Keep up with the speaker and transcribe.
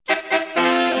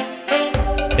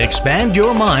Expand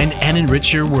your mind and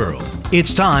enrich your world.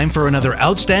 It's time for another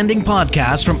outstanding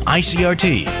podcast from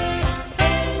ICRT.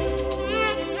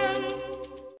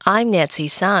 I'm Nancy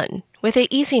Sun with the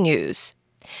Easy News.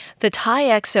 The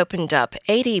TAIEX opened up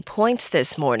 80 points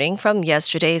this morning from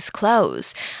yesterday's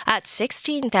close at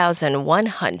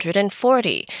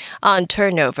 16,140 on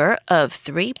turnover of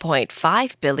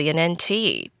 3.5 billion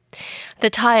NT. The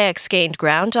TAIEX gained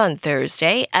ground on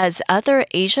Thursday as other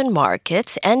Asian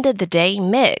markets ended the day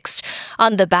mixed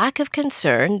on the back of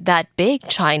concern that big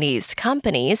Chinese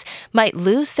companies might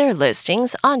lose their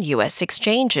listings on U.S.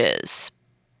 exchanges.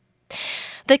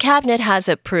 The Cabinet has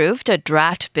approved a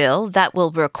draft bill that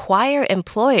will require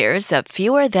employers of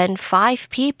fewer than 5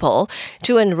 people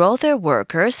to enroll their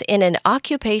workers in an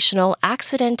occupational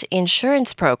accident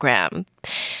insurance program.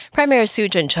 Premier Su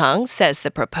Jin-chung says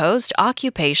the proposed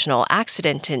Occupational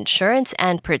Accident Insurance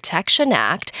and Protection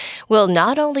Act will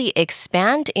not only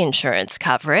expand insurance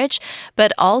coverage,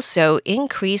 but also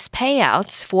increase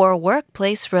payouts for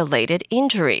workplace-related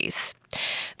injuries.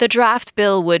 The draft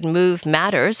bill would move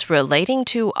matters relating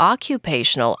to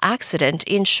occupational accident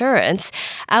insurance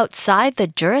outside the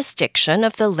jurisdiction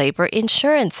of the Labor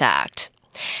Insurance Act.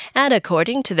 And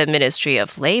according to the Ministry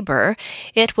of Labor,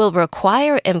 it will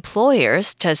require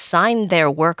employers to sign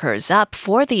their workers up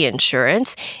for the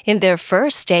insurance in their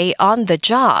first day on the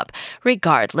job,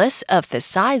 regardless of the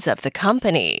size of the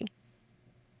company.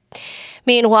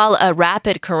 Meanwhile, a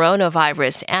rapid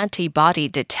coronavirus antibody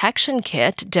detection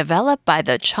kit developed by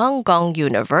the Chung Kung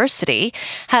University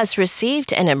has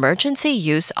received an emergency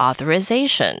use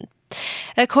authorization.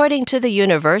 According to the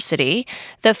university,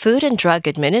 the Food and Drug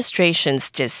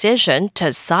Administration's decision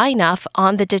to sign off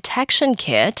on the detection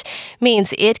kit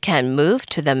means it can move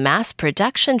to the mass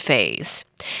production phase.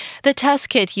 The test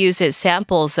kit uses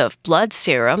samples of blood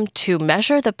serum to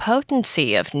measure the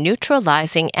potency of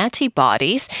neutralizing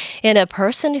antibodies in a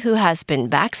person who has been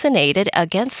vaccinated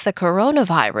against the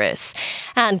coronavirus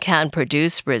and can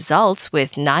produce results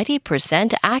with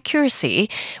 90% accuracy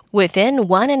within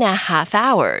 1.5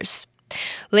 hours.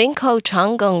 Linkou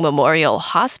Changgung Memorial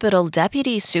Hospital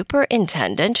Deputy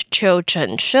Superintendent Cho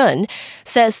Chen-shun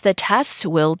says the tests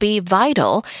will be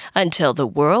vital until the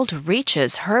world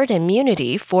reaches herd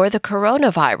immunity for the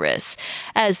coronavirus,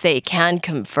 as they can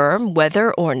confirm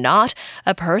whether or not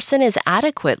a person is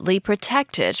adequately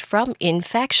protected from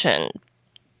infection.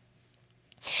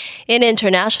 In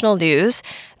international news,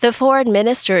 the foreign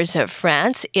ministers of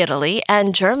France, Italy,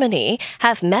 and Germany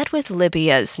have met with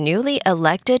Libya's newly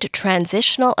elected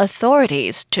transitional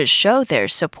authorities to show their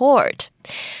support.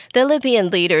 The Libyan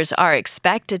leaders are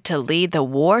expected to lead the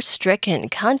war-stricken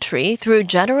country through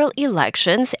general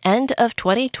elections end of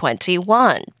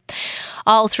 2021.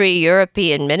 All 3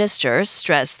 European ministers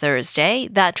stressed Thursday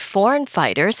that foreign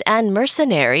fighters and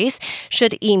mercenaries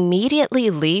should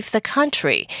immediately leave the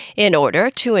country in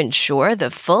order to ensure the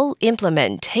full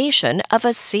implementation of a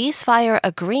ceasefire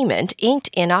agreement inked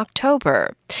in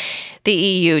October. The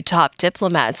EU top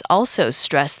diplomats also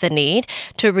stressed the need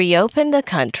to reopen the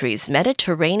country's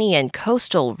Mediterranean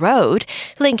coastal road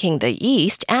linking the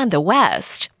East and the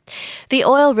West. The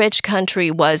oil-rich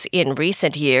country was in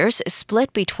recent years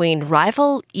split between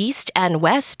rival East and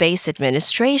West space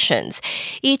administrations,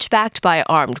 each backed by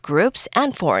armed groups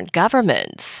and foreign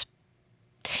governments.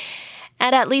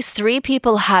 And at least 3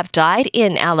 people have died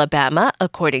in Alabama,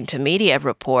 according to media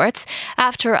reports,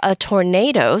 after a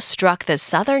tornado struck the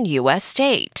southern U.S.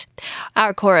 state.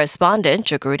 Our correspondent,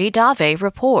 Jagruti Dave,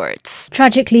 reports.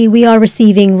 Tragically, we are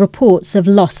receiving reports of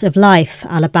loss of life,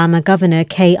 Alabama Governor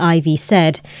Kay Ivey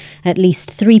said. At least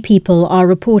 3 people are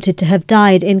reported to have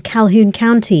died in Calhoun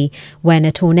County when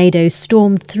a tornado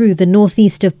stormed through the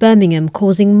northeast of Birmingham,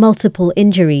 causing multiple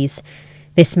injuries.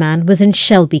 This man was in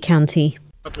Shelby County.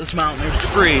 Up this mountain, there's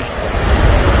debris.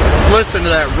 Listen to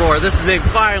that roar. This is a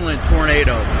violent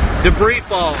tornado. Debris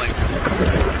falling.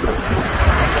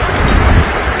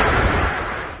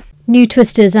 New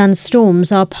twisters and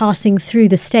storms are passing through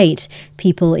the state.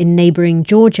 People in neighbouring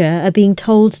Georgia are being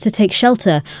told to take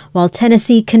shelter, while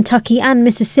Tennessee, Kentucky and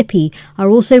Mississippi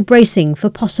are also bracing for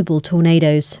possible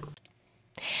tornadoes.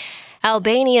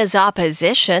 Albania's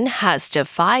opposition has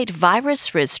defied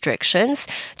virus restrictions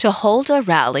to hold a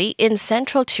rally in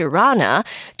central Tirana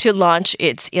to launch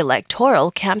its electoral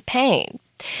campaign.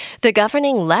 The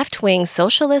governing left-wing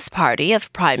Socialist Party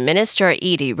of Prime Minister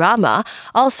Edi Rama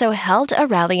also held a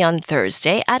rally on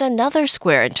Thursday at another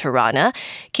square in Tirana,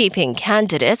 keeping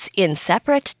candidates in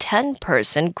separate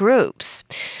 10-person groups.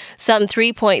 Some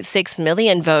 3.6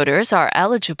 million voters are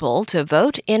eligible to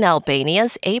vote in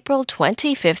Albania's April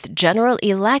 25th general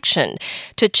election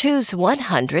to choose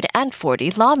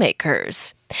 140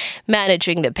 lawmakers.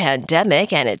 Managing the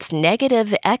pandemic and its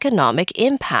negative economic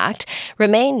impact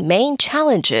remain main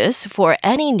challenges for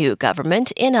any new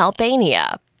government in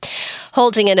Albania.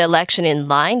 Holding an election in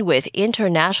line with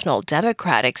international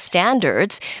democratic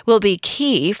standards will be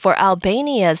key for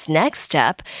Albania's next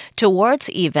step towards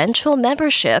eventual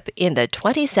membership in the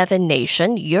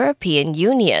 27-nation European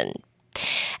Union.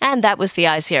 And that was the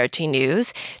ICRT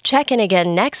News. Check in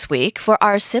again next week for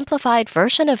our simplified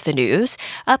version of the news,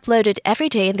 uploaded every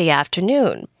day in the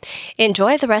afternoon.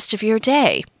 Enjoy the rest of your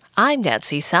day. I'm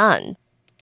Nancy Sun.